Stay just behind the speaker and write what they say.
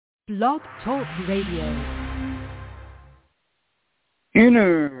Blog Talk Radio.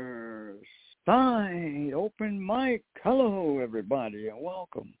 Innersight, open mic. Hello, everybody, and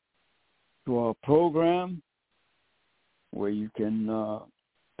welcome to our program where you can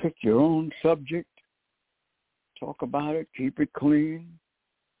pick your own subject, talk about it, keep it clean.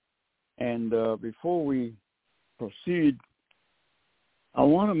 And before we proceed, I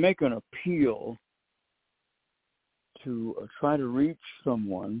want to make an appeal to try to reach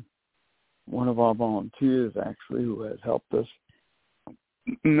someone, one of our volunteers actually, who has helped us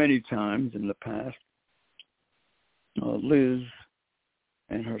many times in the past, Liz,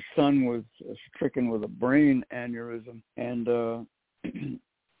 and her son was stricken with a brain aneurysm. And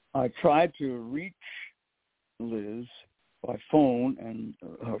I tried to reach Liz by phone, and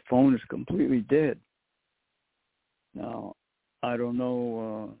her phone is completely dead. Now, I don't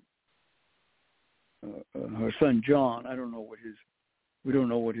know, her son John, we don't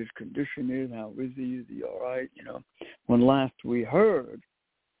know what his condition is, how is he all right, When last we heard,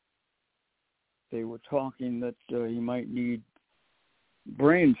 they were talking that he might need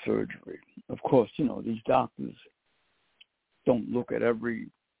brain surgery. Of course, these doctors don't look at every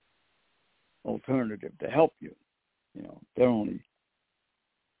alternative to help you. They're only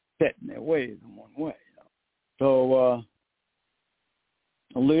set in their ways in one way. So,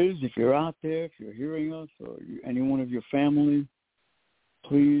 Liz, if you're out there, if you're hearing us, or any one of your family,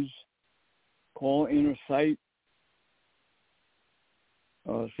 please call Innersight,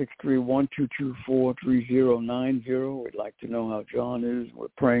 631-224-3090. We'd like to know how John is. We're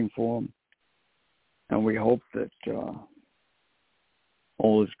praying for him, and we hope that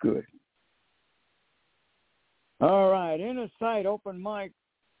all is good. All right, Innersight, open mic,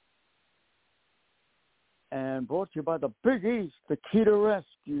 and brought to you by the Big East, the Key to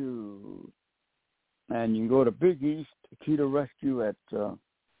Rescue. And you can go to Big East, the Key to Rescue at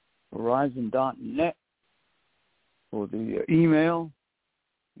Verizon.net for the email.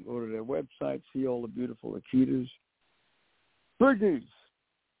 Go to their website, see all the beautiful Akitas. Big East,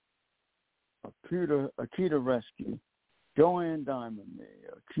 Akita Rescue. Joanne Diamond, the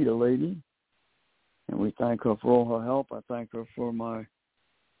Akita lady. And we thank her for all her help. I thank her for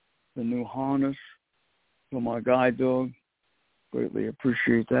the new harness for my guide dog. Greatly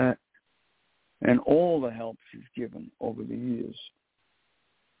appreciate that. And all the help she's given over the years.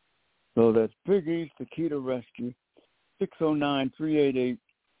 So that's Big East, the Key to Rescue, 609-388-7004.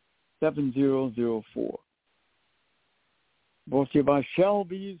 Brought to you by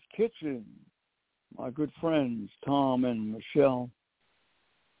Shelby's Kitchen. My good friends, Tom and Michelle,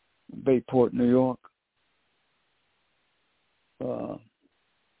 in Bayport, New York.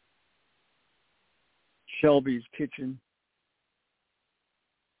 Shelby's Kitchen.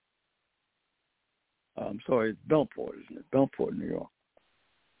 I'm sorry, it's Bellport, isn't it? Bellport, New York.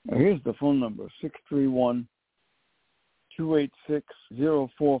 Now, here's the phone number, 631-286-0444,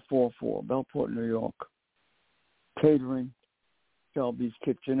 Bellport, New York. Catering, Shelby's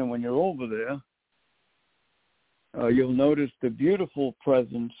Kitchen. And when you're over there, you'll notice the beautiful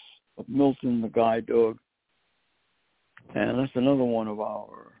presence of Milton, the guide dog. And that's another one of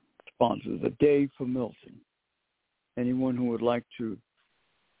our sponsors, A Day for Milton. Anyone who would like to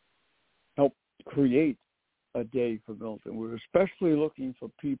help create a day for Milton. We're especially looking for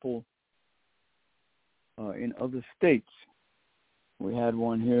people in other states. We had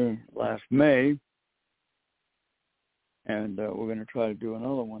one here last May, and we're going to try to do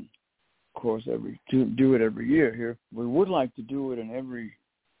another one. Of course, do it every year here. We would like to do it in every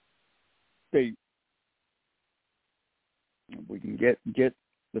state. We can get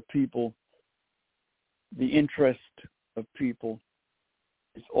the people, the interest of people.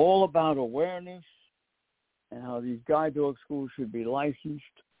 It's all about awareness and how these guide dog schools should be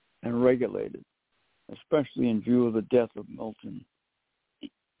licensed and regulated, especially in view of the death of Milton,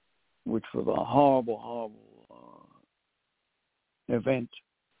 which was a horrible, horrible event.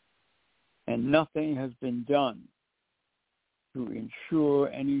 And nothing has been done to ensure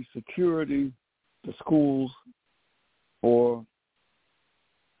any security to schools or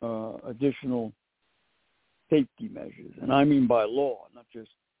additional safety measures. And I mean by law, not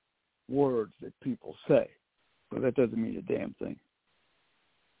just words that people say. But that doesn't mean a damn thing.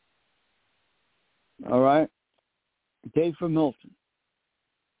 All right? Day for Milton.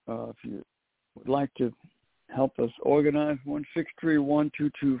 If you would like to help us organize one,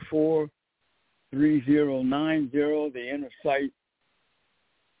 631-224-3090, the Innersight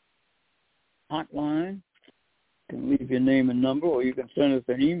hotline. You can leave your name and number, or you can send us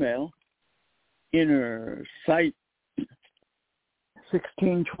an email, Innersight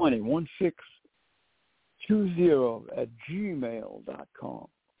 1620 1620 @gmail.com.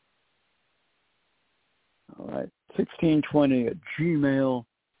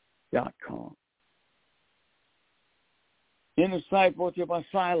 1620@gmail.com. Innersight brought to you by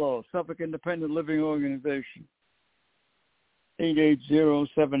Silo, Suffolk Independent Living Organization.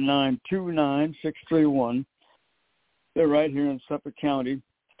 880-792-9631. They're right here in Suffolk County.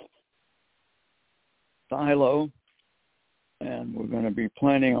 Silo. And we're going to be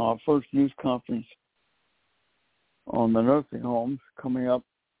planning our first news conference on the nursing homes coming up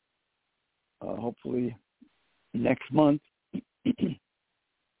hopefully next month.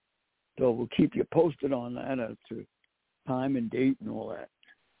 So we'll keep you posted on that as to time and date and all that.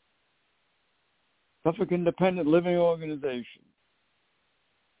 Suffolk Independent Living Organization.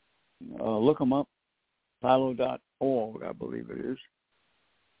 Look them up, silo.org, I believe it is.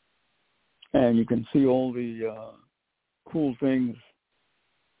 And you can see all the cool things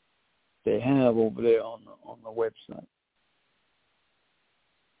they have over there on the website.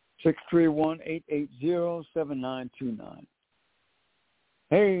 631-880-7929.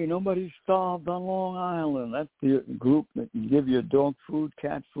 Hey, nobody's starved on Long Island. That's the group that can give you dog food,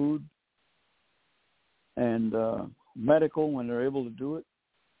 cat food, and medical when they're able to do it.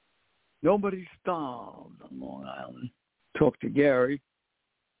 Nobody's starved on Long Island. Talk to Gary.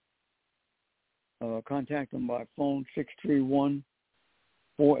 Contact them by phone,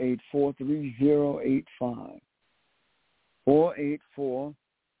 631-484-3085. 484-3085,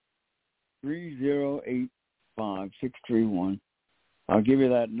 631. I'll give you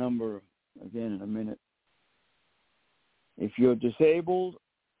that number again in a minute. If you're disabled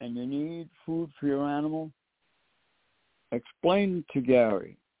and you need food for your animal, explain to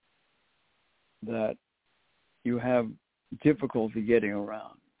Gary that you have difficulty getting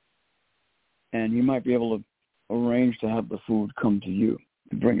around. And he might be able to arrange to have the food come to you,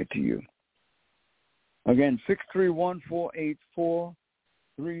 to bring it to you. Again,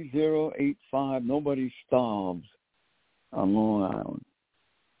 631-484-3085. Nobody starves on Long Island.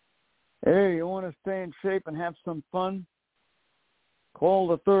 Hey, you want to stay in shape and have some fun? Call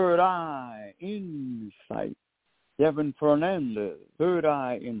the Third Eye Insight. Devin Fernandez, Third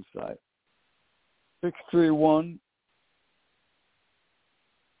Eye Insight.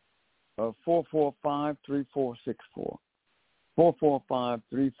 631-445-3464.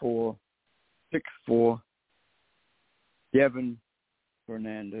 445-3464. Devin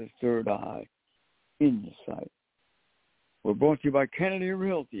Fernandez, Third Eye Insight. We're brought to you by Kennedy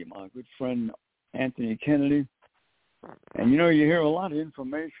Realty, my good friend Anthony Kennedy. And, you hear a lot of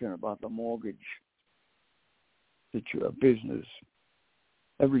information about the mortgage business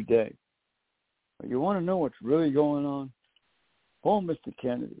every day. But you want to know what's really going on? Call Mr.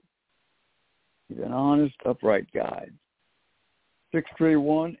 Kennedy. He's an honest, upright guy.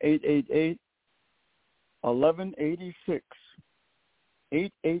 631-888-1186.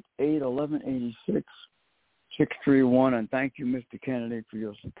 888-1186. 631, and thank you, Mr. Kennedy, for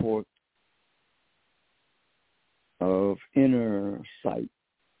your support of Innersight.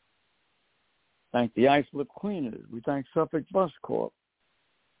 Thank the Islip Cleaners. We thank Suffolk Bus Corp.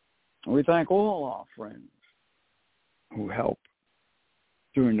 We thank all our friends who help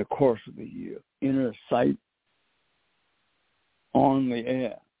during the course of the year. Innersight on the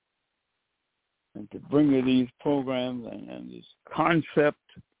air. And to bring you these programs and this concept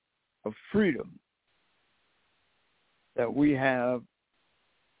of freedom that we have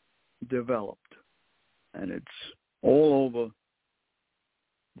developed. And it's all over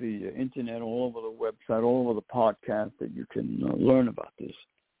the internet, all over the website, all over the podcast that you can learn about this.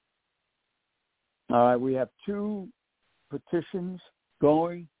 All right, we have 2 petitions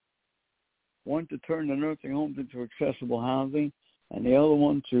going. One to turn the nursing homes into accessible housing, and the other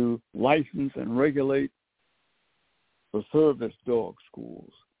one to license and regulate the service dog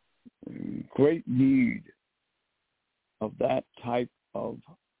schools. Great need of that type of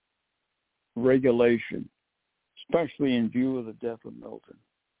regulation, especially in view of the death of Milton.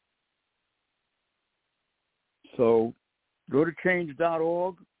 So go to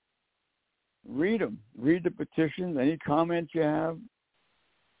change.org, read them, read the petitions, any comments you have,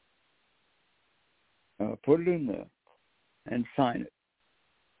 put it in there and sign it.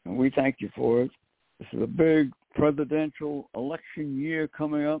 And we thank you for it. This is a big presidential election year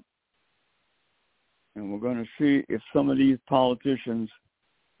coming up, and we're going to see if some of these politicians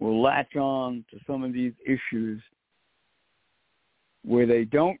will latch on to some of these issues where they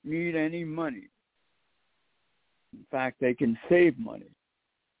don't need any money. In fact, they can save money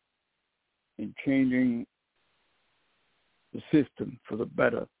in changing the system for the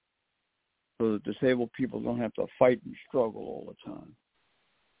better so that disabled people don't have to fight and struggle all the time.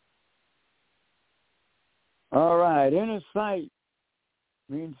 All right, Innersight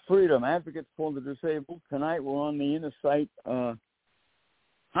means freedom, advocates for the disabled. Tonight we're on the Innersight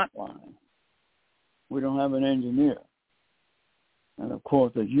hotline. We don't have an engineer. And, of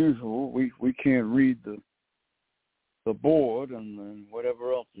course, as usual, we can't read the board and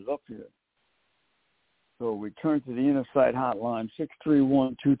whatever else is up here. So we turn to the Innersight hotline,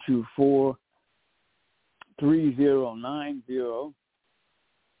 631-224-3090,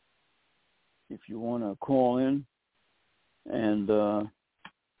 if you want to call in. And I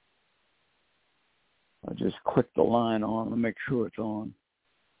just click the line on to make sure it's on.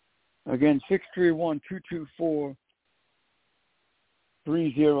 Again, 631-224-3090,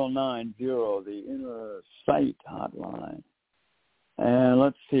 the Innersight hotline. And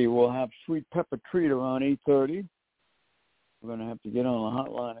let's see, we'll have Sweet Pepper Treat around 8:30. We're going to have to get on the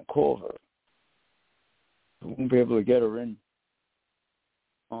hotline and call her. We won't be able to get her in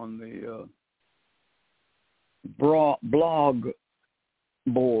on the blog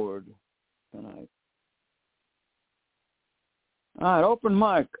board tonight. All right, open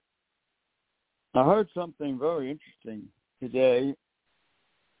mic. I heard something very interesting today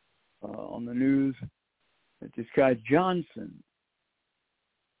on the news that this guy Johnson,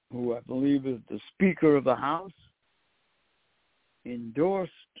 who I believe is the Speaker of the House,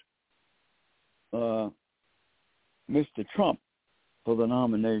 endorsed Mr. Trump for the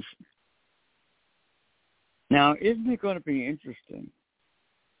nomination. Now, isn't it going to be interesting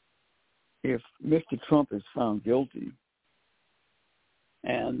if Mr. Trump is found guilty,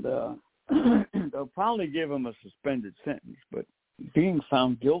 and they'll probably give him a suspended sentence, but being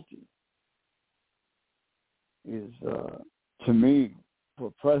found guilty is, to me, for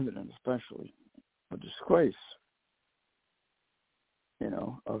a president especially, a disgrace,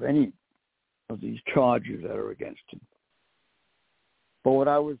 of any of these charges that are against him. But what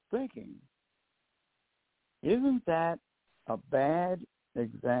I was thinking, isn't that a bad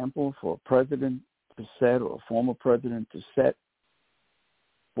example for a president to set, or a former president to set,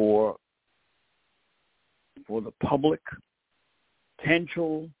 for the public,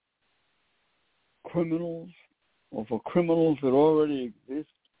 potential criminals, or for criminals that already exist?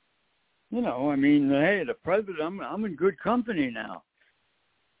 Hey, the president, I'm in good company now.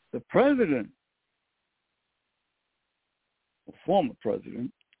 The president, the former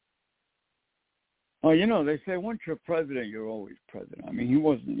president, they say once you're president, you're always president. He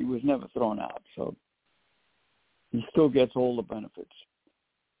was never thrown out, so he still gets all the benefits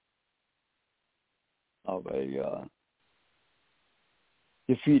of a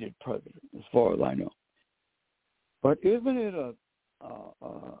defeated president, as far as I know. But isn't it a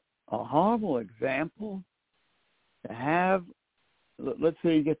horrible example to have, let's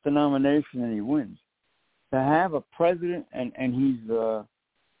say you get the nomination and he wins, to have a president and he's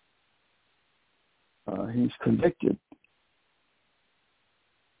convicted,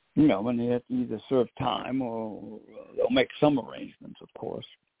 when he has to either serve time or they'll make some arrangements, of course.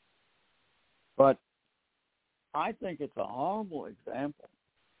 But I think it's a horrible example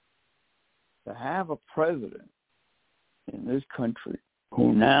to have a president in this country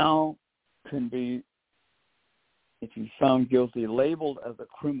who now can be, if he's found guilty, labeled as a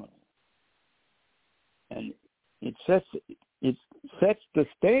criminal. And it sets the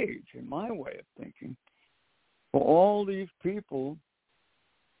stage, in my way of thinking, for all these people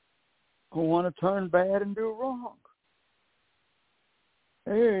who want to turn bad and do wrong.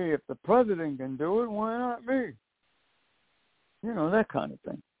 Hey, if the president can do it, why not me? That kind of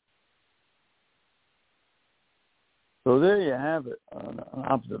thing. So there you have it, an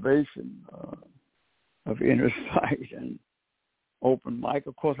observation of Innersight and open mic.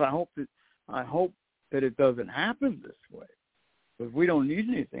 Of course, I hope that it doesn't happen this way, because we don't need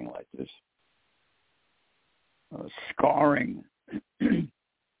anything like this scarring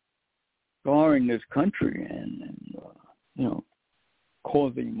this country and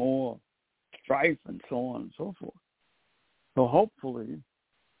causing more strife and so on and so forth. So hopefully,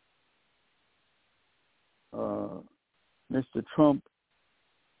 Mr. Trump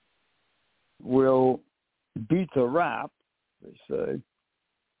will beat the rap, they say,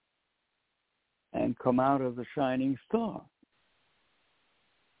 and come out as a shining star.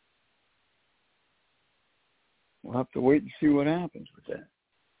 We'll have to wait and see what happens with that.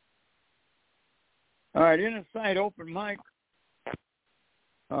 All right, Innersight open mic.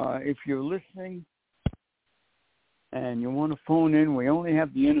 If you're listening and you want to phone in, we only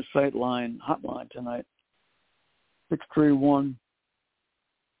have the Innersight hotline tonight.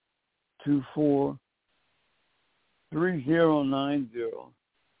 631-224-3090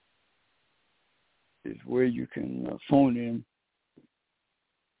 is where you can phone in.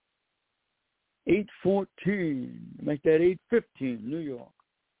 8:14. Make that 8:15, New York.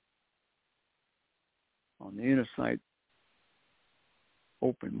 On the Innersight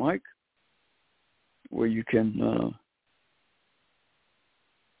open mic, where you can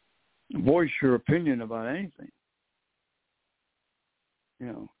voice your opinion about anything. You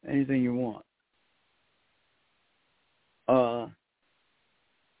know, anything you want.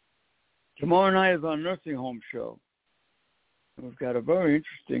 Tomorrow night is our nursing home show. We've got a very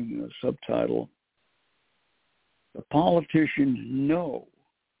interesting subtitle. The politicians know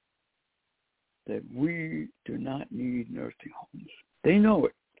that we do not need nursing homes. They know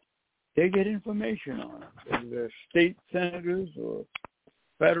it. They get information on it. Whether they're state senators or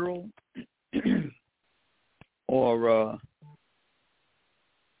federal or,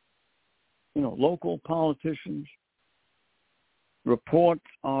 local politicians. Reports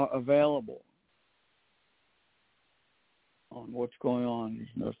are available on what's going on in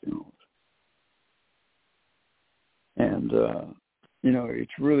these nursing homes. And,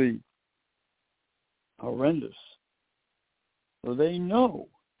 it's really horrendous. So they know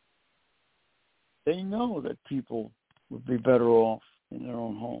that people would be better off in their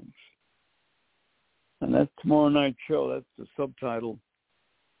own homes. And that's tomorrow night's show. That's the subtitle.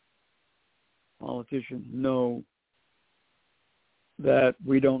 Politicians know that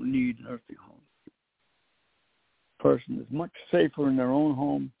we don't need nursing homes. A person is much safer in their own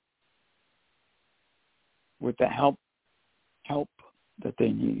home with the help that they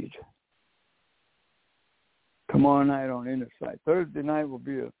need. Tomorrow night on Innersight. Thursday night will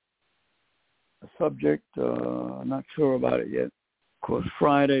be a subject. I'm not sure about it yet. Of course,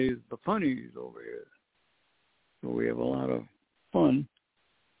 Friday is the funnies over here. So we have a lot of fun.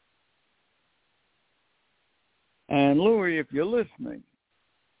 And Louis, if you're listening,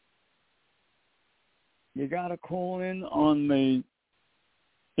 you got to call in on the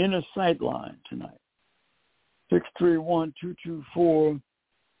Innersight line tonight. 631-224-3090.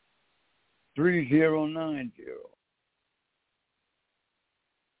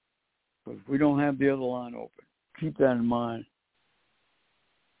 Because we don't have the other line open. Keep that in mind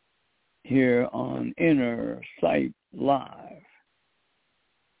here on Innersight Live.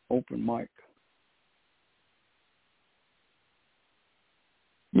 Open mic.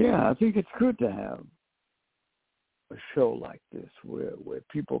 Yeah, I think it's good to have a show like this where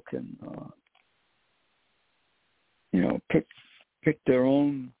people can, pick their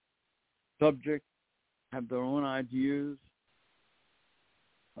own subject, have their own ideas,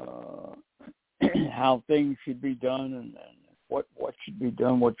 how things should be done and what should be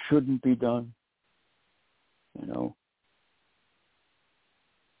done, what shouldn't be done,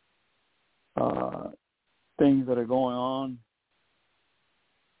 things that are going on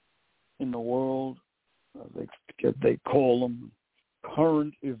in the world, they call them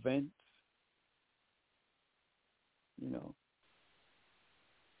current events.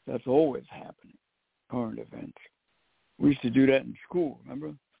 That's always happening, current events. We used to do that in school,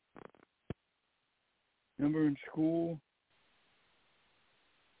 remember? Remember in school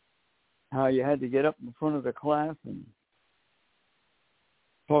how you had to get up in front of the class and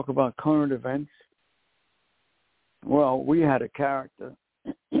talk about current events? Well, we had a character,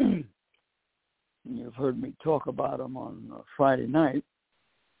 and you've heard me talk about him on Friday night,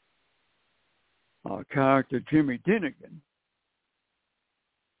 our character Jimmy Dinnigan.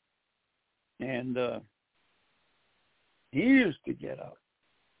 And he used to get up.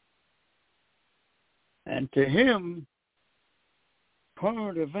 And to him,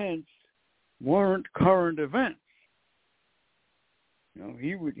 current events weren't current events.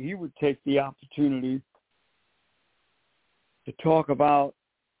 He would take the opportunity to talk about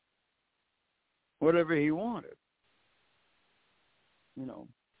whatever he wanted.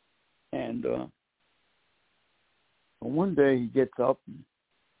 And one day he gets up and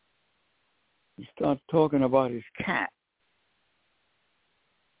he starts talking about his cat,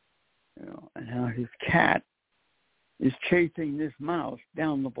 and how his cat is chasing this mouse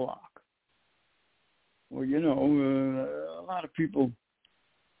down the block. Well, a lot of people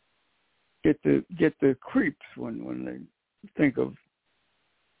get the creeps when they think of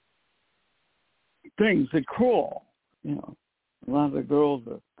things that crawl. A lot of the girls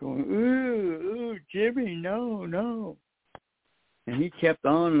are going, ooh, Jimmy, no. And he kept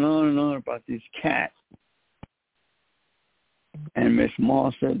on and on and on about these cats. And Miss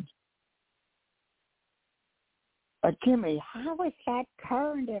Moore said, Jimmy, how is that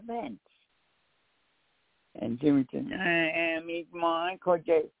current events? And Jimmy said, Miss Moore,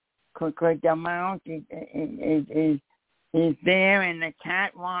 because the mouse is there and the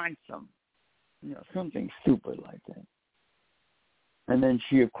cat wants him. Something stupid like that. And then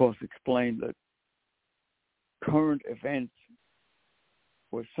she, of course, explained that current events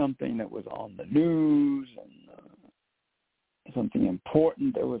was something that was on the news and something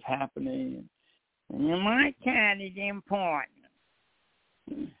important that was happening. And my cat is important.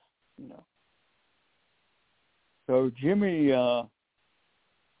 You know. So Jimmy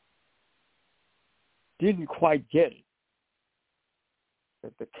didn't quite get it,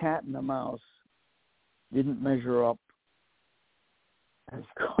 that the cat and the mouse didn't measure up as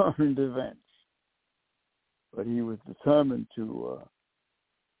current events. But he was determined to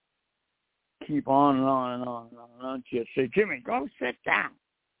keep on and on and on and on and on. She'd say, Jimmy, go sit down.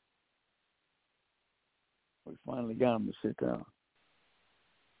 We finally got him to sit down.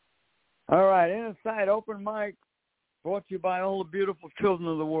 All right, Innersight Open Mic, brought to you by all the beautiful children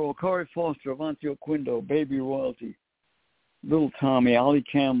of the world. Corey Foster, Avanti Quindo, Baby Royalty, Little Tommy, Ollie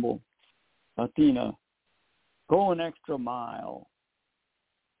Campbell, Athena, Go an Extra Mile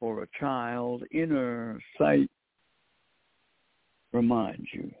for a Child. Innersight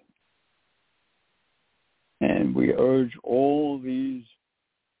reminds you. And we urge all these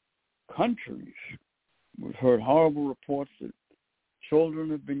countries. We've heard horrible reports that children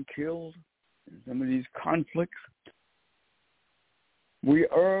have been killed in some of these conflicts. We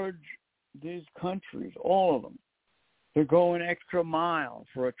urge these countries, all of them, to go an extra mile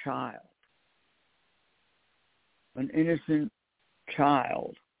for a child. An innocent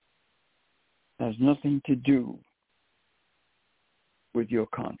child has nothing to do with your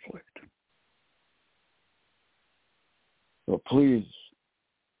conflict. So please,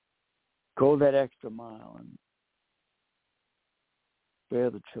 go that extra mile and spare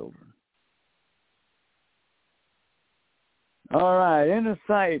the children. All right,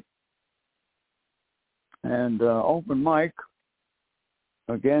 Innersight and Open Mic.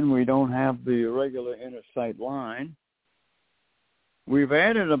 Again, we don't have the regular Innersight line. We've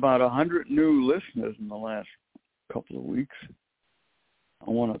added about 100 new listeners in the last couple of weeks. I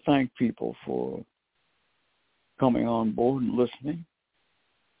want to thank people for coming on board and listening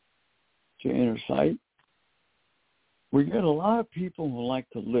to Innersight. We get a lot of people who like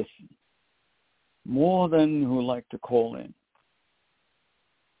to listen, more than who like to call in.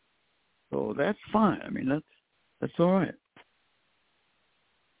 So that's fine. I mean, that's all right.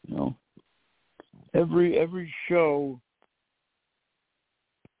 You know, every show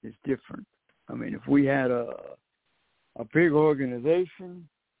is different. I mean, if we had a big organization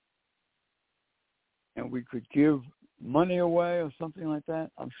and we could give money away or something like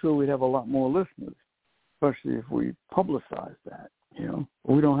that, I'm sure we'd have a lot more listeners, especially if we publicize that, you know.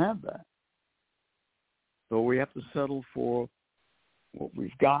 But we don't have that. So we have to settle for what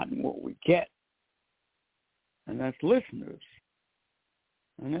we've got and what we get. And that's listeners.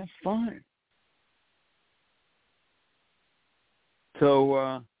 And that's fine.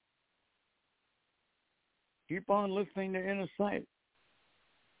 So keep on listening to Innersight.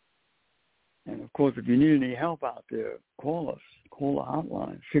 And, of course, if you need any help out there, call us. Call the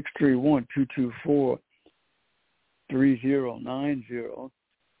hotline, 631-224-3090.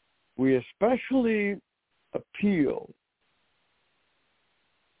 We especially appeal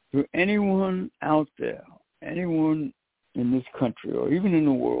to anyone out there, anyone in this country or even in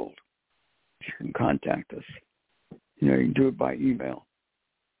the world. You can contact us. You know, you can do it by email.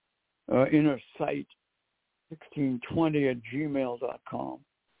 Innersight1620@gmail.com.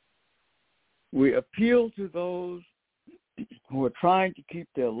 We appeal to those who are trying to keep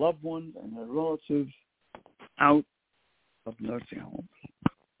their loved ones and their relatives out of nursing homes.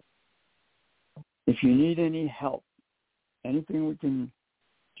 If you need any help, anything we can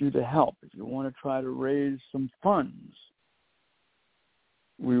do to help, if you want to try to raise some funds,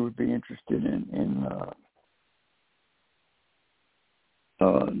 we would be interested in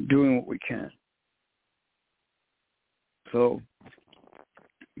doing what we can. So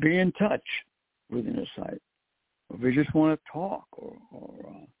be in touch with Innersight. If you just want to talk or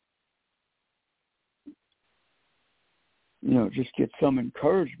you know, just get some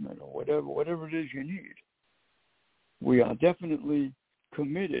encouragement or whatever it is you need. We are definitely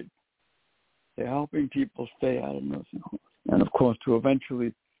committed to helping people stay out of nursing homes. And, of course, to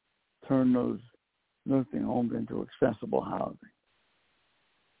eventually turn those nursing homes into accessible housing.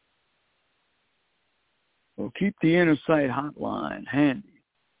 So keep the Innersight hotline handy,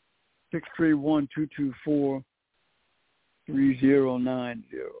 631-224-3090.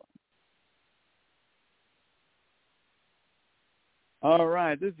 All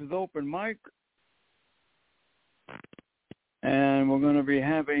right, this is Open Mic, and we're going to be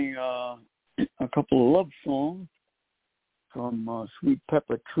having a couple of love songs from Sweet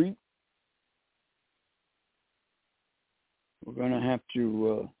Pepper Treat. We're going to have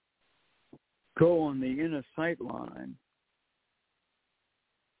to go on the Innersight line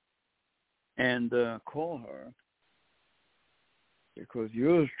and call her, because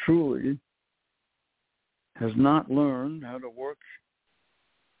yours truly has not learned how to work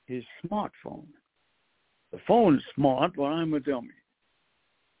his smartphone. The phone is smart, but I'm a dummy.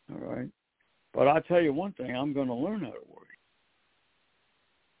 All right? But I'll tell you one thing, I'm going to learn how to work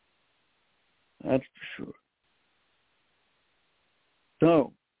it. That's for sure.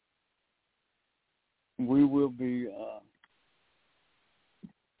 So, we will be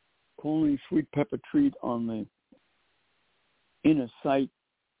calling Sweet Pepper Treat on the Innersight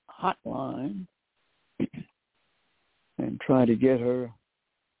hotline and try to get her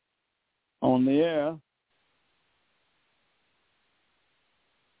on the air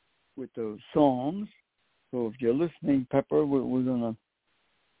with those songs. So if you're listening, Pepper, we're gonna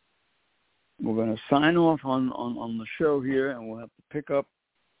sign off on the show here, and we'll have to pick up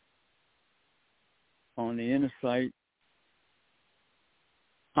on the Innersight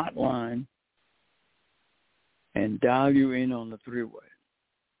hotline and dial you in on the three-way.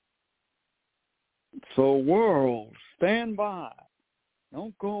 So world, stand by.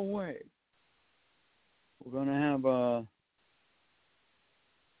 Don't go away. We're going to have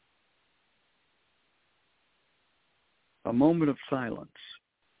a moment of silence.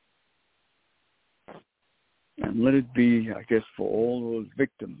 And let it be, I guess, for all those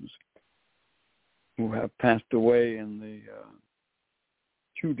victims who have passed away in the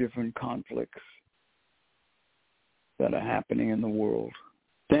two different conflicts that are happening in the world.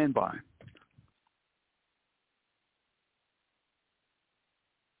 Stand by.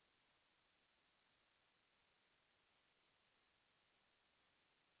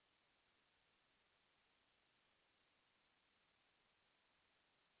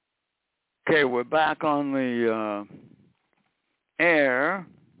 Okay, we're back on the air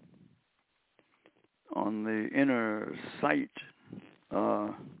on the Innersight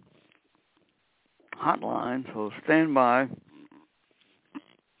hotline, so stand by,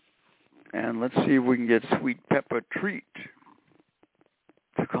 and let's see if we can get Sweet Pepper Treat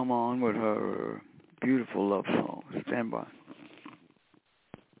to come on with her beautiful love song. Stand by.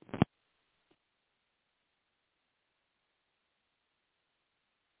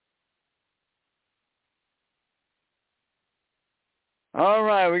 All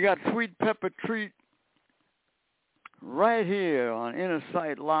right, we got Sweet Pepper Treat right here on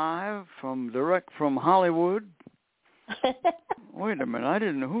Innersight Live, direct from Hollywood. Wait a minute, I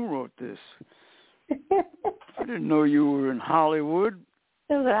didn't know who wrote this. I didn't know you were in Hollywood.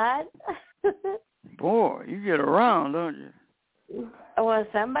 Right. Boy, you get around, don't you? Well,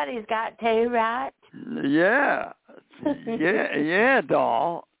 somebody's got to, right? Yeah,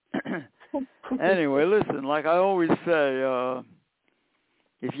 doll. Anyway, listen, like I always say,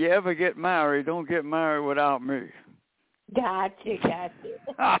 if you ever get married, don't get married without me. Gotcha.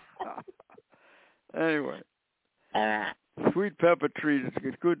 Anyway, Sweet Pepper Treat,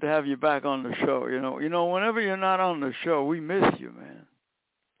 it's good to have you back on the show. You know, whenever you're not on the show, we miss you, man.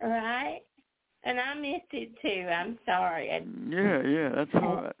 Right, and I missed it too. I'm sorry. Yeah, that's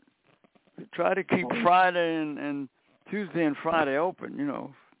all right. Try to keep Friday and Tuesday and Friday open. You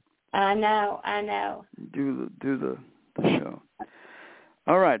know. I know. Do the show.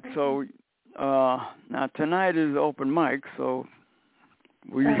 All right, so now tonight is open mic, so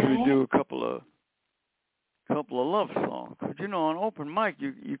we usually do a couple of love songs. But you know, on open mic,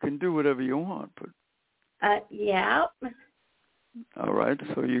 you can do whatever you want. But yeah. All right,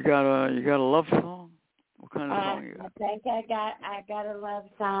 so you got a love song. What kind of song you got? I think I got a love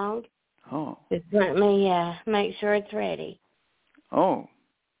song. Oh. Just let me make sure it's ready. Oh,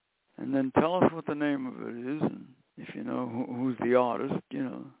 and then tell us what the name of it is, and if you know who's the artist, you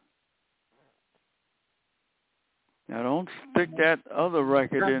know. Now don't stick that other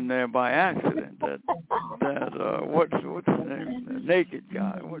record in there by accident. That what's the name? The Naked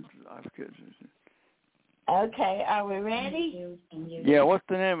Guy. I'm kidding. Okay, are we ready? Yeah, what's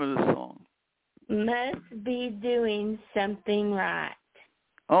the name of the song? Must Be Doing Something Right.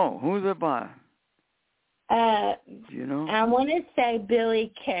 Oh, who's it by? Do you know? I want to say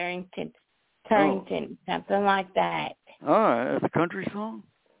Billy Carrington, something like that. All right, that's a country song?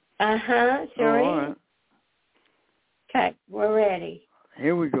 Sure is. All right. Okay, we're ready.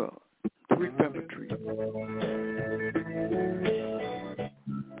 Here we go. Sweet Pepper Treat.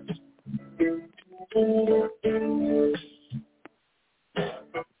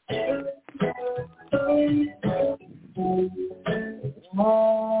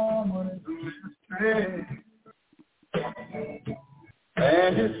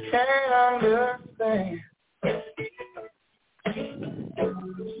 And just can't understand.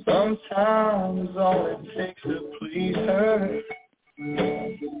 Sometimes Sometimes all it takes to please her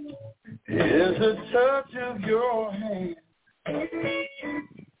is a touch of your hand. And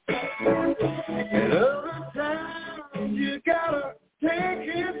other times you gotta take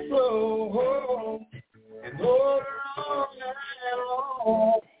it slow and hold her all night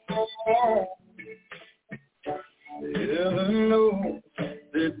long. Heaven knows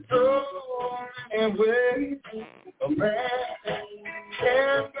that so many ways a man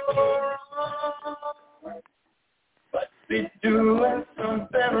can go wrong, but be doing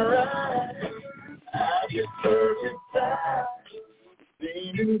something right. I just heard it die,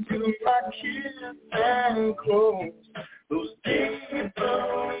 lean into my kiss and close those deep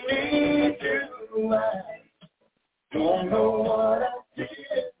need to lie. Don't know what I did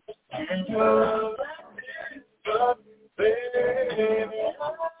and love like this, but baby,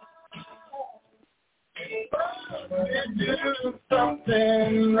 I do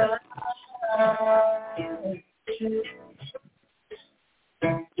something right.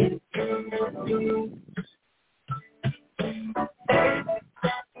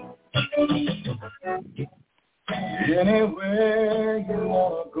 Anywhere you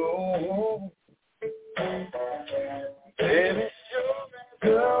wanna go, baby, show me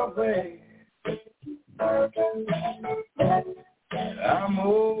the way. I'm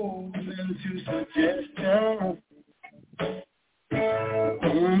open to suggestions,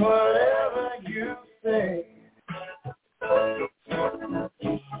 whatever you say.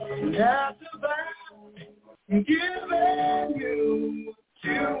 That's about giving you what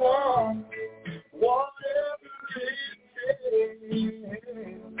you want, whatever it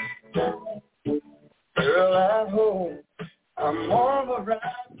takes. Girl, I hope I'm on the right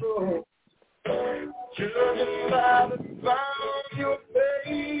road, judging by the frown on your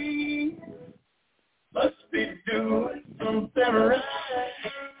face. Must be doing something right.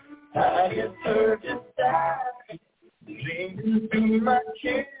 I get hurt inside, leaning through my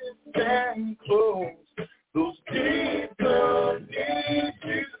kiss and close those deep blood needs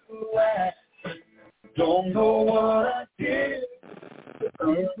to ask. Don't know what I did,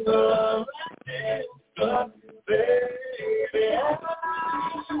 don't know what I did, but baby, I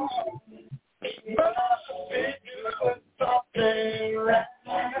must be doing something right.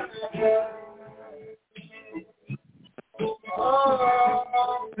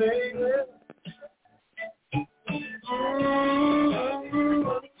 Oh, baby.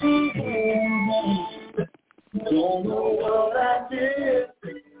 Don't know what I did,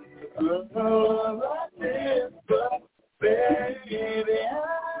 don't know what I did, but baby,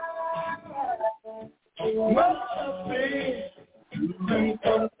 I must be doing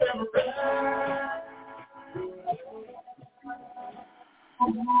something right.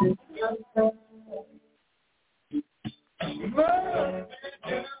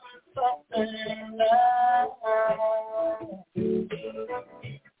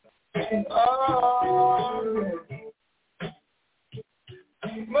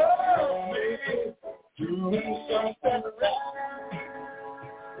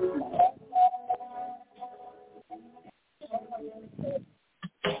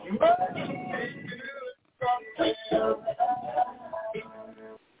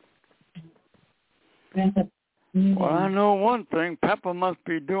 Well, I know one thing. Pepper must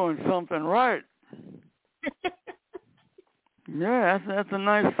be doing something right. Yeah, that's a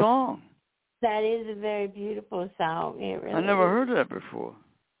nice song. That is a very beautiful song. It really I never is. heard that before.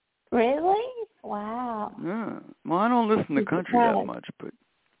 Really? Wow. Yeah. Well, I don't listen to country that much, but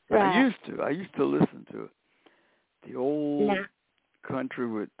right. I used to listen to the old country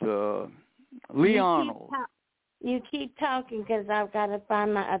with Lee Arnold. You keep talking because I've got to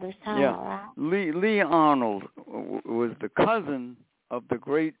find my other song, yeah. all right? Lee Arnold was the cousin of the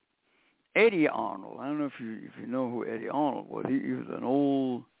great Eddie Arnold. I don't know if you know who Eddie Arnold was. He was an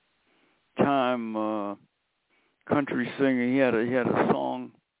old time country singer. He had a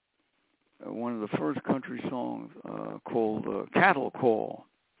song, one of the first country songs called Cattle Call.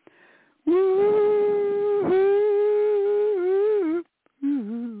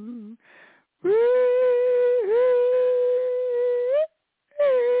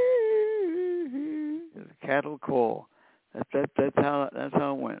 Cattle Call. That's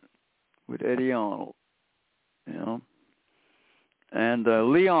how it went with Eddie Arnold, you know. And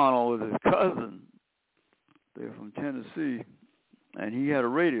Lee Arnold was his cousin. They're from Tennessee, and he had a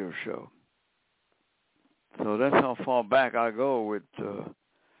radio show. So that's how far back I go with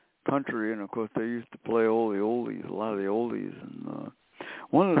country. And of course, they used to play all the oldies, a lot of the oldies. And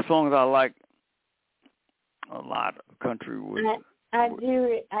one of the songs I like a lot of country was. I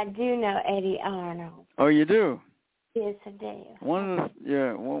do know Eddie Arnold. Oh, you do? Yes, I do. One of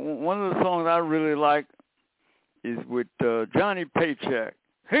the songs I really like is with Johnny Paycheck.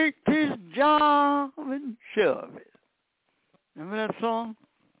 Take this job and shove it. Remember that song?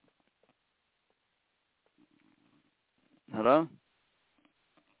 Hello?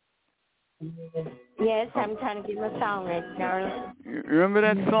 Yes, I'm trying to get my song ready, darling. You remember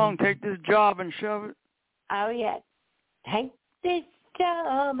that song, Take This Job and Shove It? Oh, yeah. Take this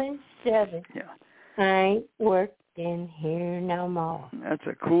job and shove it. Yeah. I ain't working here no more. That's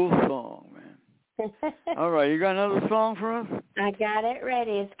a cool song, man. All right, you got another song for us? I got it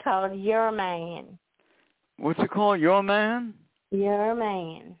ready. It's called Your Man. What's it called, Your Man? Your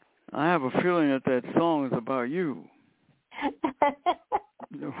Man. I have a feeling that song is about you.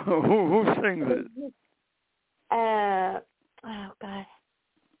 Who sings it? Oh, God.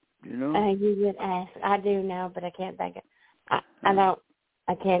 You know? You would ask. I do know, but I can't think of it.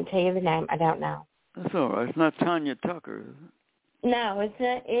 I can't tell you the name. I don't know. That's all right. It's not Tanya Tucker, is it? No,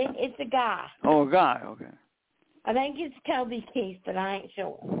 it's a guy. Oh, a guy. Okay. I think it's Toby Keith, but I ain't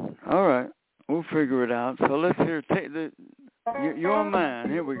sure. All right. We'll figure it out. So let's hear Your Man.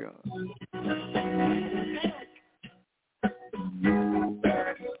 Here we go.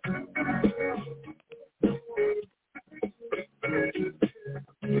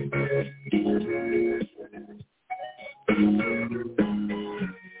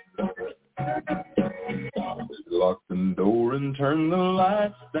 Lock the door and turn the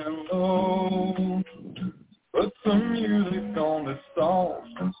lights down low. Put some music on that's soft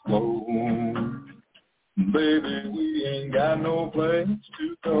and slow. Baby, we ain't got no place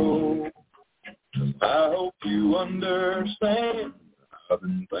to go. I hope you understand. I've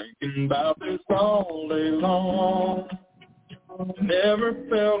been thinking about this all day long. Never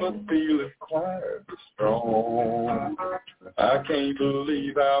felt a feeling quite as strong. I can't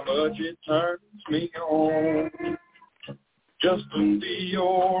believe how much it turns me on just to be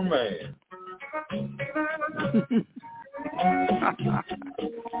your man.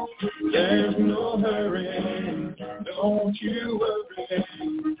 There's no hurry, don't you worry.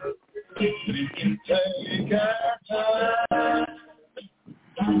 We can take our time.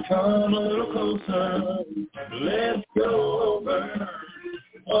 Come a little closer, let's go over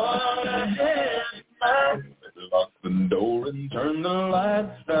what I had in mind. Lock the door and turn the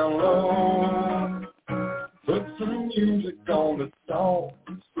lights down low. Put some music on that's soft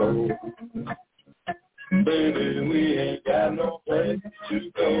and slow. Baby, we ain't got no place to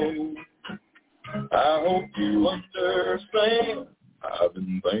go. I hope you understand. I've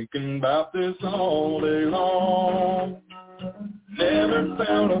been thinking about this all day long. Never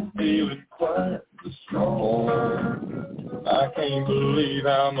felt a feeling quite as strong. I can't believe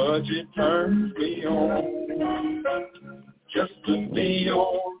how much it turns me on just to be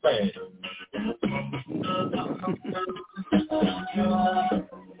your man.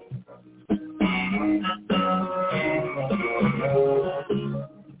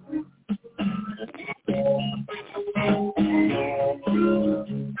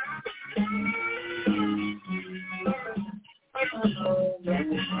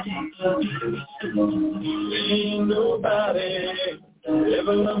 Ain't nobody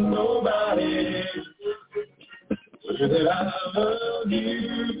ever loved nobody so that I love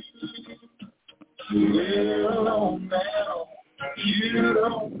you. We're alone now. You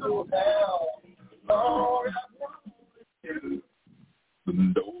don't know how long I want you. The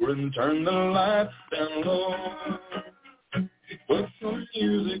door and turn the lights down low. Put some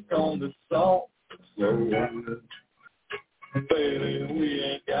music on the soft and slow. Baby, we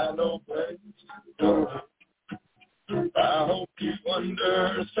ain't got no place to go. I hope you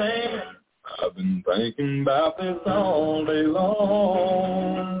understand. I've been thinking about this all day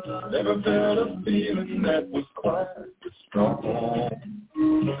long. Never felt a feeling that was quite as strong.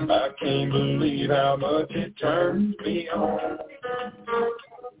 I can't believe how much it turns me on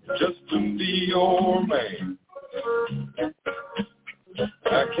just to be your man.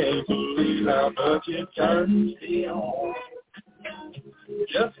 I can't believe how much it turns me on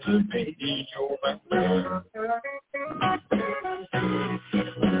just to be your man.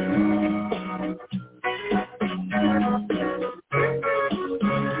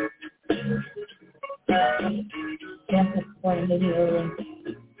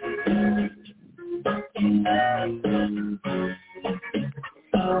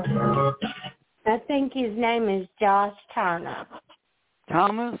 I think his name is Josh Turner.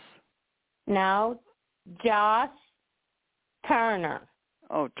 Thomas? No, Josh Turner.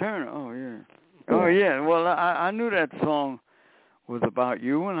 Oh, Turner. Oh, yeah. Oh, yeah. Well, I knew that song was about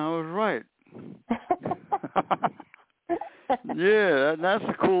you, and I was right. Yeah, that's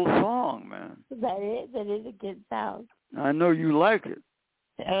a cool song, man. That is a good song. I know you like it.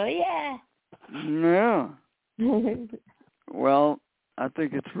 Oh, yeah. Yeah. Well, I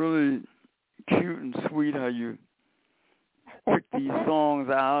think it's really cute and sweet how you pick these songs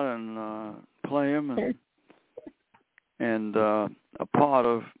out and play them, and a part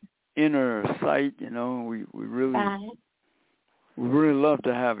of Innersight. You know, we really love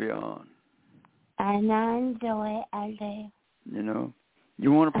to have you on. And I enjoy it. I do. You know,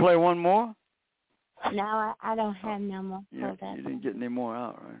 you want to play one more? No, I don't have no more. You didn't get any more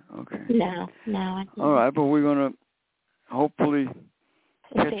out, right? Okay. No, I didn't. All right, but we're gonna hopefully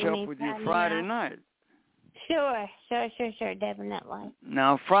catch up with you Friday night. Sure, definitely.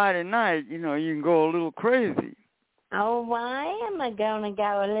 Now, Friday night, you know, you can go a little crazy. Oh, why am I going to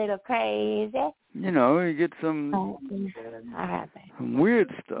go a little crazy? You know, you get some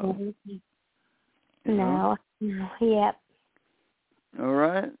weird stuff. No, yep. All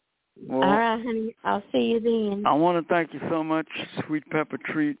right. Well, all right, honey. I'll see you then. I want to thank you so much, Sweet Pepper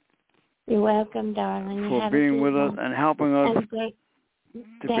Treat. You're welcome, darling. For being with us and helping us.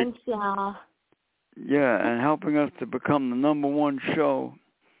 Thanks, y'all. Yeah, and helping us to become the #1 show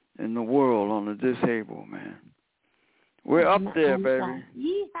in the world on the disabled, man. We're up there, baby.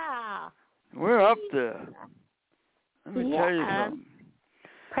 Yeah. We're up there. Let me tell you something.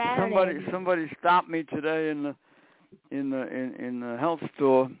 Somebody stopped me today in the health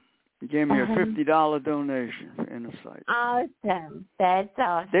store. He gave me a $50 donation for Innersight. Awesome. That's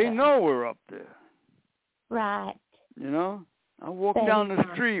awesome. They know we're up there. Right. You know? I walk down the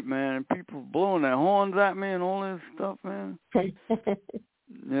street, man, and people blowing their horns at me and all this stuff, man.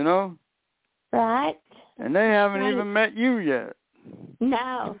 You know? Right. And they haven't even met you yet.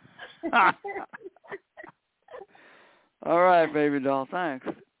 No. All right, baby doll. Thanks.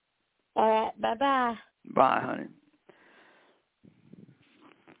 All right. Bye-bye. Bye, honey.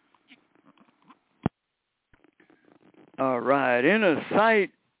 All right.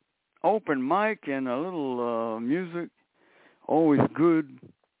 Innersight, open mic, and a little music. Always good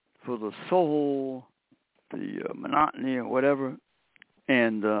for the soul, the monotony or whatever.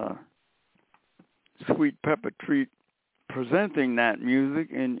 And Sweet Pepper Treat presenting that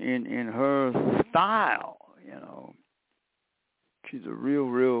music in her style, you know. She's a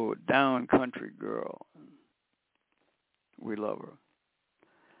real down country girl. We love her.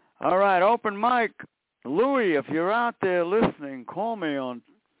 All right, open mic. Louie, if you're out there listening, call me on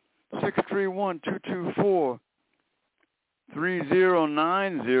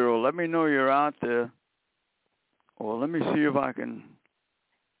 631-224-3090. Let me know you're out there. Or let me see if I can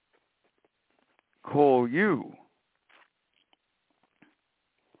call you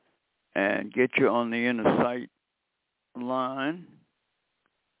and get you on the Innersight line.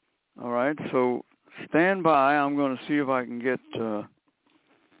 All right, so stand by. I'm going to see if I can get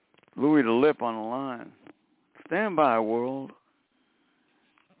Louie the Lip on the line. Stand by, world.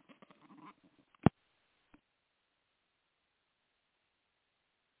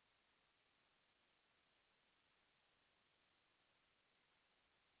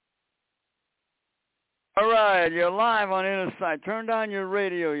 All right, you're live on Innersight. Turn down your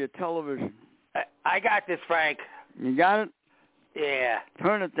radio, your television. I got this, Frank. You got it? Yeah.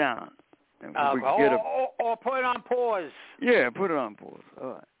 Turn it down. Or put it on pause. Yeah, put it on pause. All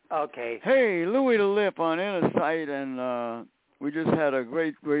right. Okay. Hey, Louie the Lip on Innersight, and we just had a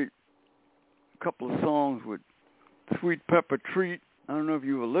great couple of songs with Sweet Pepper Treat. I don't know if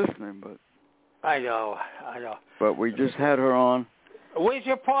you were listening, but... I know. But we just had her on. Where's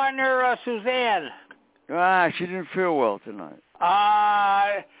your partner, Suzanne? She didn't feel well tonight.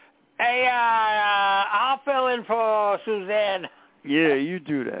 Hey, I'll fill in for Suzanne. Yeah, you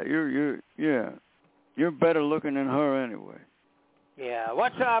do that. You're better looking than her anyway. Yeah.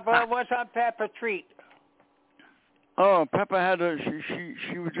 What's up? What's up, Pepper Treat? Oh, Pepper had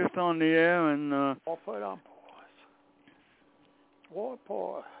she was just on the air and I'll put it on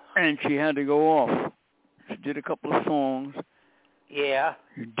pause. And she had to go off. She did a couple of songs. Yeah.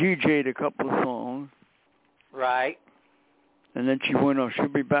 She DJ'd a couple of songs. Right. And then she went off. She'll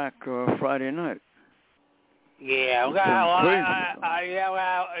be back Friday night. Yeah.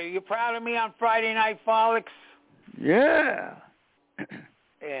 Are you proud of me on Friday Night Frolics? Yeah.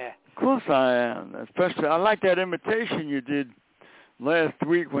 Yeah. Of course I am. Especially, I like that imitation you did last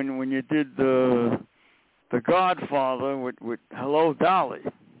week when you did the Godfather with Hello Dolly.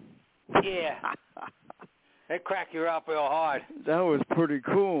 Yeah. They crack you up real hard. That was pretty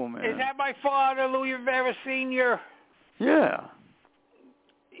cool, man. Is that my father, Louis Rivera Sr.? Yeah.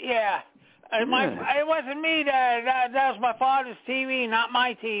 Yeah. It wasn't me. That was my father's TV, not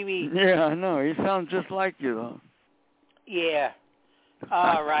my TV. Yeah, I know. He sounds just like you, though. Yeah.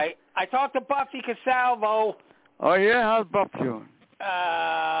 All right. I talked to Buffy Casalvo. Oh, yeah? How's Buff doing?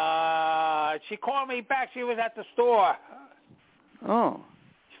 She called me back. She was at the store. Oh.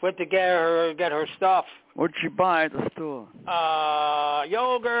 She went to get her stuff. What'd she buy at the store?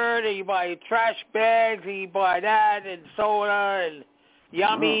 Yogurt, and you buy trash bags, and you buy that, and soda, and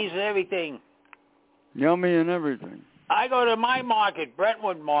yummies, and everything. Yummy and everything. I go to my market,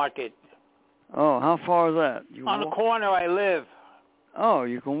 Brentwood Market. Oh, how far is that? On the corner I live. Oh,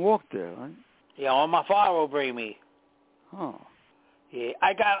 you can walk there, right? Yeah, well, my father will bring me. Oh. Yeah,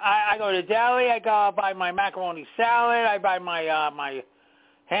 I go to deli. I go buy my macaroni salad. I buy my my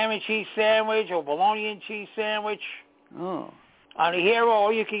ham and cheese sandwich or bologna and cheese sandwich. Oh. On the hero,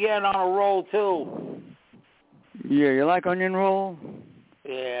 or you can get it on a roll too. Yeah, you like onion roll?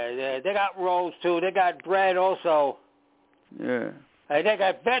 Yeah, they got rolls too. They got bread also. Yeah. They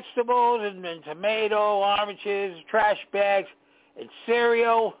got vegetables and tomato, oranges, trash bags, and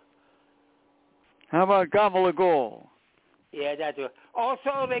cereal. How about gobble-a-gole? Yeah, that too.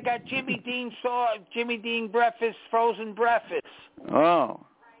 Also, they got Jimmy Dean breakfast, frozen breakfast. Oh.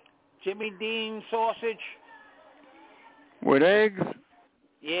 Jimmy Dean sausage. With eggs?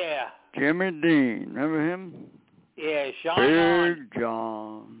 Yeah. Jimmy Dean, remember him? Yeah, Big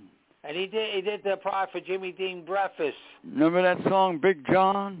John. And he did the product for Jimmy Dean breakfast. Remember that song, Big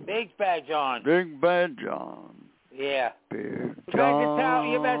John? Big Bad John. Big Bad John. Yeah. Big John.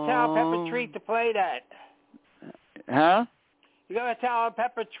 You better tell Pepper Treat to play that. Huh? You gotta tell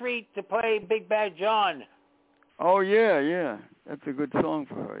Pepper Treat to play Big Bad John. Oh, yeah. That's a good song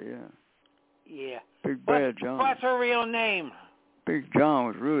for her, yeah. Yeah. Big Bad John. What's her real name? Big John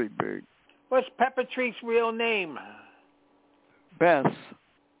was really big. What's Pepper Treat's real name? Bess.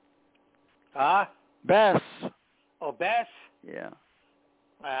 Huh? Bess. Oh, Bess? Yeah.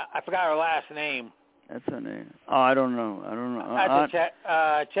 I forgot her last name. That's her name. Oh, I don't know. I have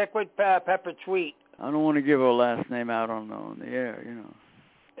to check with Pepper Treat. I don't want to give her last name out on the air, you know.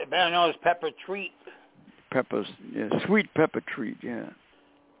 The better known as Pepper Treat. Pepper's, yeah, sweet Pepper Treat, yeah.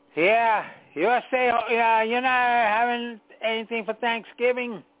 Yeah. You're not having anything for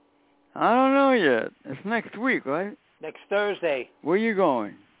Thanksgiving? I don't know yet. It's next week, right? Next Thursday. Where you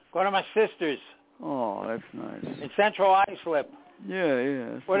going? Going to my sister's. Oh, that's nice. In Central Islip.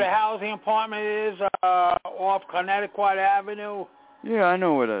 Yeah. Where the housing apartment is, off Connecticut Avenue. Yeah, I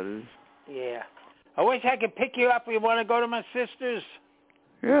know where that is. Yeah. I wish I could pick you up if you want to go to my sister's.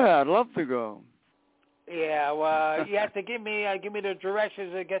 Yeah, I'd love to go. Yeah, well, you have to give me the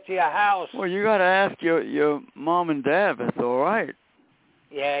directions to get to your house. Well, you got to ask your mom and dad if it's all right.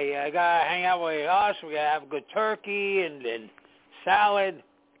 Yeah, I got to hang out with us. We got to have a good turkey and salad.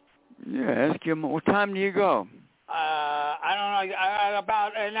 Yeah, ask your mom. What time do you go? I don't know.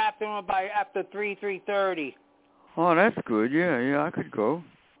 About an afternoon, by after 3:30. Oh, that's good. Yeah, I could go.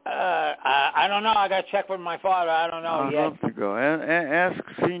 I don't know. I got to check with my father. I don't know I'd yet. love to go. Ask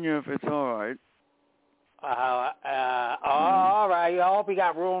Senior if it's all right. All right. I hope you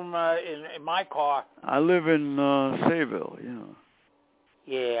got room in my car. I live in Sayville, you know.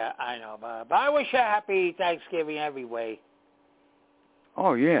 Yeah, I know. But I wish you a happy Thanksgiving every way.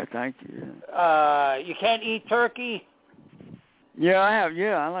 Oh, yeah, thank you. Yeah. You can't eat turkey? Yeah, I have.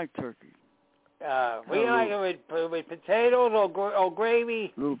 Yeah, I like turkey. What do you like it with potatoes or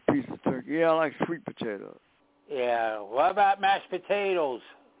gravy? Little piece of turkey. Yeah, I like sweet potatoes. Yeah. What about mashed potatoes?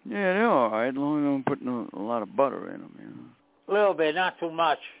 Yeah, they're all right, as long as I don't put a lot of butter in them, you know. A little bit, not too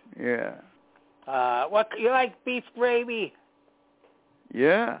much. Yeah. What you like beef gravy?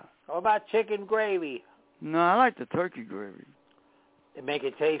 Yeah. What about chicken gravy? No, I like the turkey gravy. They make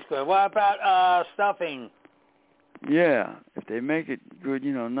it taste good. What about stuffing? Yeah, if they make it good,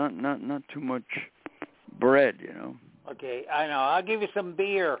 you know, not too much bread, you know. Okay, I know. I'll give you some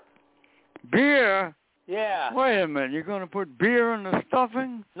beer. Beer? Yeah. Wait a minute, you're going to put beer in the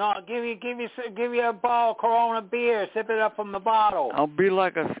stuffing? No, give you a bottle of Corona beer. Sip it up from the bottle. I'll be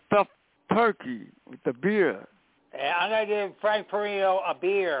like a stuffed turkey with the beer. Yeah, I'm gonna give Frank Perino a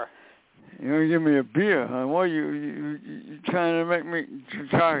beer. You're gonna give me a beer, huh? What you trying to make me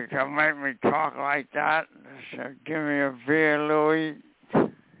talk like that? So give me a beer, Louis.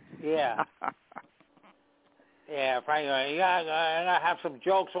 Yeah. Yeah, Frank, I gotta have some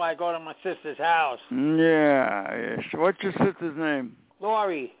jokes when I go to my sister's house. Yeah. What's your sister's name?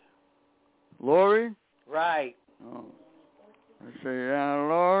 Lori. Lori? Right. Oh. I say, yeah,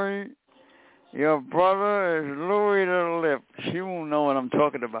 Lori, your brother is Louis the Lip. She won't know what I'm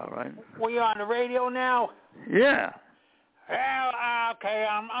talking about, right? Well, you on the radio now? Yeah. Well, okay,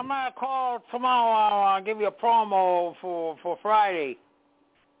 I'm gonna call tomorrow. I'll give you a promo for Friday.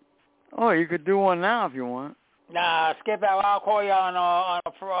 Oh, you could do one now if you want. Nah, skip out. I'll call you on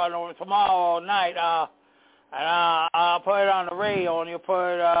tomorrow night. And I'll put it on the radio, and you'll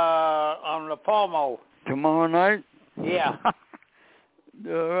put it on the promo. Tomorrow night? Yeah. All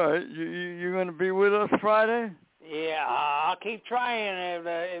right. You're going to be with us Friday? Yeah, I'll keep trying if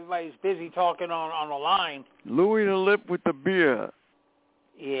everybody's busy talking on the line. Louis the Lip with the beer.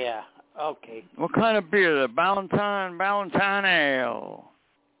 Yeah, okay. What kind of beer? The Ballantine Ale.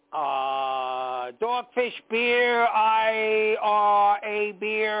 Dogfish beer, IRA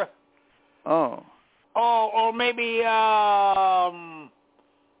beer. Oh. Oh, or maybe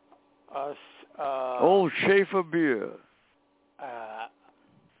Old Schaefer beer.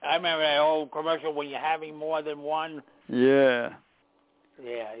 I remember that old commercial when you're having more than one. Yeah.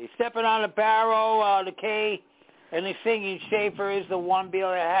 Yeah, you're stepping on the barrel, the K, and they're singing Schaefer is the one beer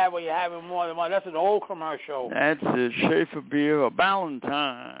they have when you're having more than one. That's an old commercial. That's it, Schaefer beer or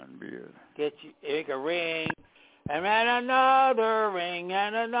Ballantine beer. Make a ring, and then another ring,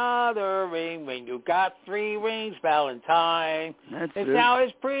 and another ring. When you got 3 rings, Ballantine. That's it's it. Now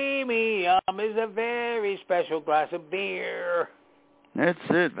it's premium, is a very special glass of beer. That's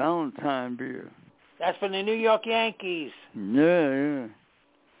it, Ballantine beer. That's from the New York Yankees. Yeah.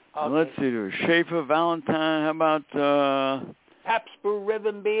 Okay. Let's see, there's Schaefer, Valentine. How about Pabst Blue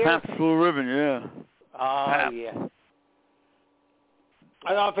Ribbon beer? Pabst Blue Ribbon, yeah. Oh, Pabst. yeah.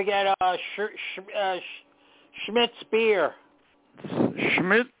 I don't forget Schmidt's beer.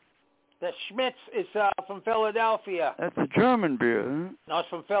 Schmidt? The Schmidt's is from Philadelphia. That's a German beer, isn't it? No, it's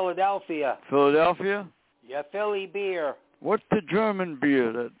from Philadelphia. Philadelphia? Yeah, Philly beer. What's the German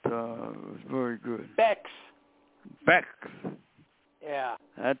beer that was very good? Beck's. Beck's. Yeah.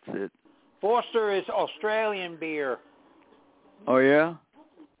 That's it. Foster is Australian beer. Oh, yeah?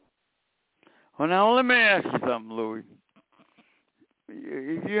 Well, now let me ask you something, Louis.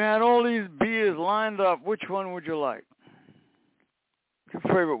 If you had all these beers lined up, which one would you like? Your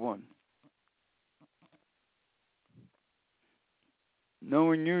favorite one?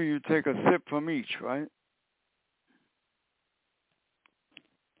 Knowing you take a sip from each, right?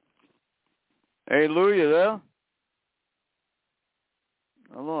 Hey, Lou, you there?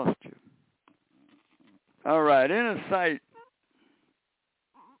 I lost you. All right, Innersight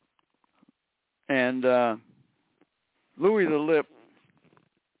and Louis the Lip,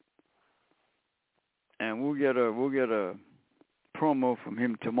 and we'll get a promo from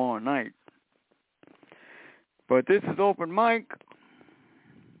him tomorrow night. But this is open mic,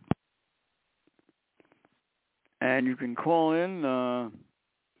 and you can call in.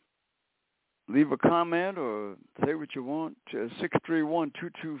 Leave a comment or say what you want to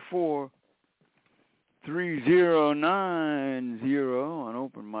 631-224-3090 on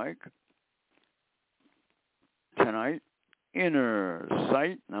open mic tonight.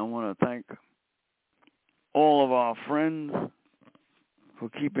 Innersight. And I want to thank all of our friends for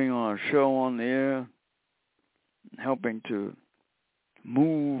keeping our show on the air and helping to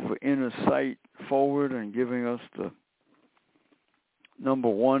move Innersight forward and giving us the number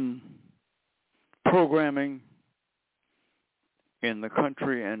one programming in the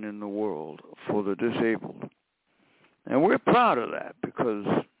country and in the world for the disabled. And we're proud of that because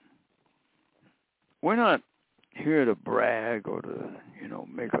we're not here to brag or to,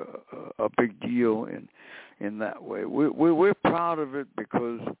 make a big deal in that way. We're proud of it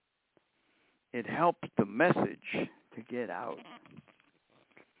because it helps the message to get out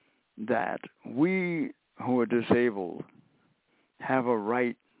that we who are disabled have a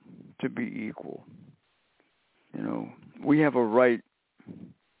right to be equal. We have a right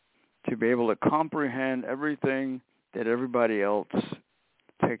to be able to comprehend everything that everybody else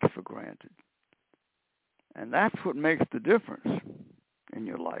takes for granted. And that's what makes the difference in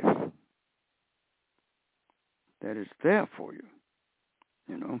your life. That it's there for you,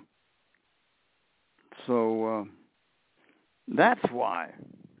 So that's why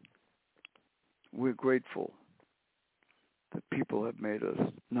we're grateful that people have made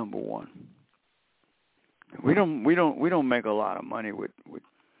us number one. We don't make a lot of money with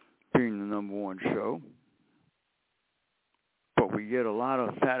being the number one show, but we get a lot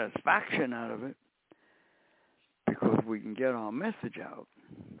of satisfaction out of it because we can get our message out,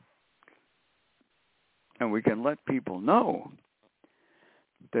 and we can let people know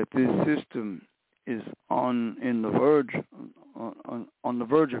that this system is on the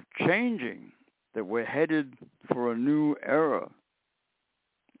verge of changing. That we're headed for a new era.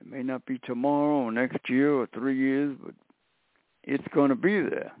 It may not be tomorrow or next year or 3 years, but it's going to be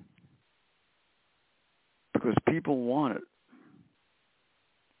there because people want it.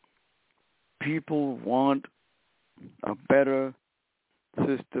 People want a better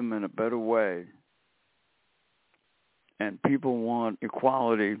system and a better way and people want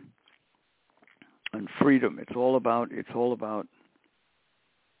equality and freedom. It's all about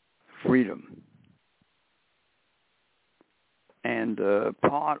freedom. And a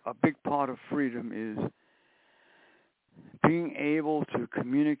big part of freedom is being able to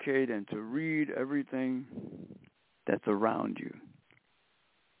communicate and to read everything that's around you.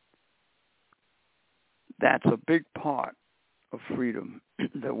 That's a big part of freedom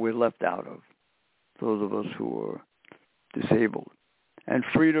that we're left out of, those of us who are disabled. And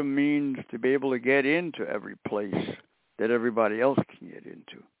freedom means to be able to get into every place that everybody else can get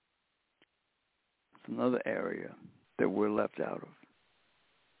into. It's another area that we're left out of.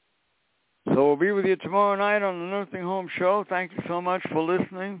 So we'll be with you tomorrow night on the Nursing Home Show. Thank you so much for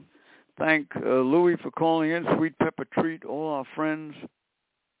listening. Thank Louis for calling in, Sweet Pepper Treat, all our friends.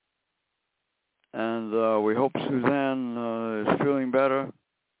 And we hope Suzanne is feeling better.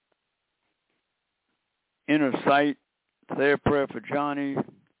 Innersight, say a prayer for Johnny.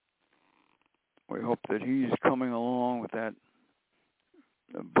 We hope that he's coming along with that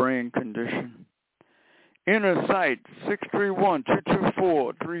brain condition. Innersight, 631-224-3090,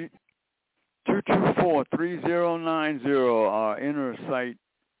 our Innersight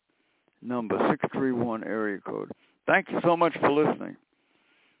number, 631 area code. Thank you so much for listening.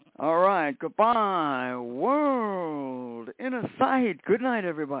 All right, goodbye, world. Innersight, good night,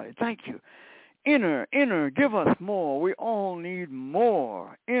 everybody. Thank you. Inner, give us more. We all need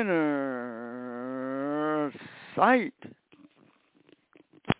more. Innersight.